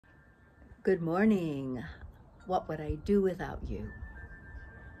Good morning. What would I do without you?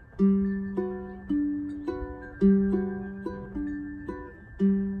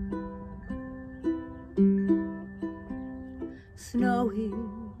 Snowy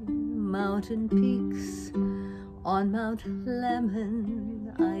mountain peaks on Mt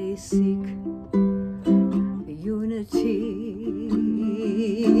Lemmon I seek unity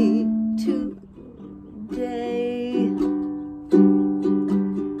today.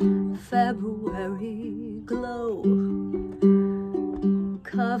 February glow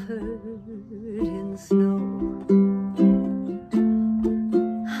covered in snow.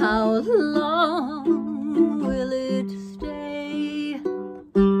 How long will it stay?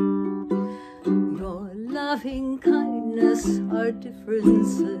 Your loving kindness, our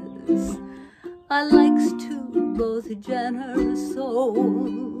differences are likes to both generous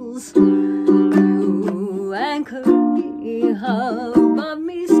souls. You anchor me above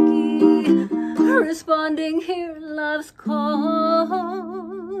me ski, responding hear love's call.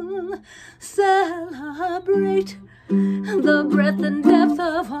 Celebrate the breadth and depth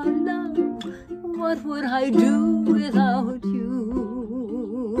of our love. What would I do without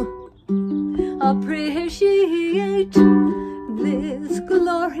you? Appreciate this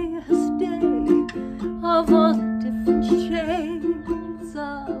glorious day of all the different shades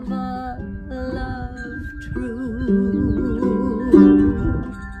of our love true.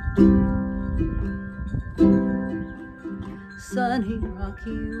 Sunny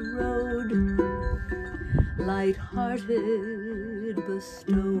rocky road, light-hearted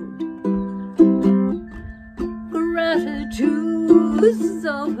bestowed, gratitude's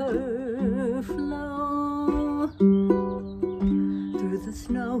overflow. Through the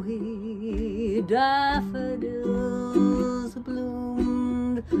snowy daffodils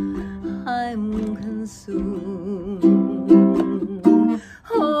bloomed, I'm consumed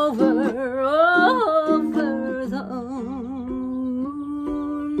over the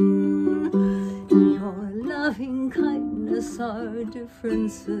moon. Your loving kindness, our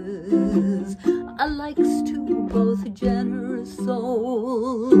differences are likes to both generous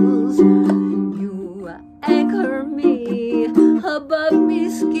souls. You anchor me above me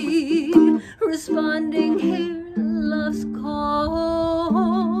ski, responding hear love's call.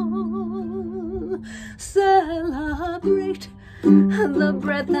 Celebrate the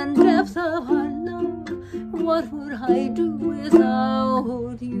breadth and depth of our love. What would I do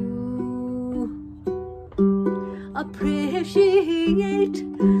without you? Appreciate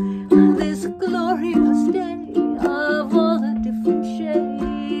this glorious day of all the different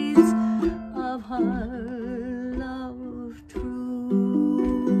shades of our love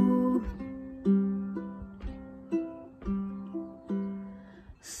true.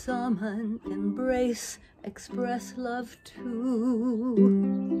 Summon, embrace, express love too.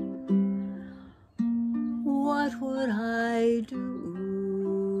 What would I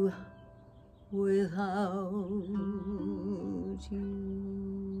do without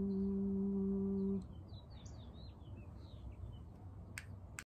you?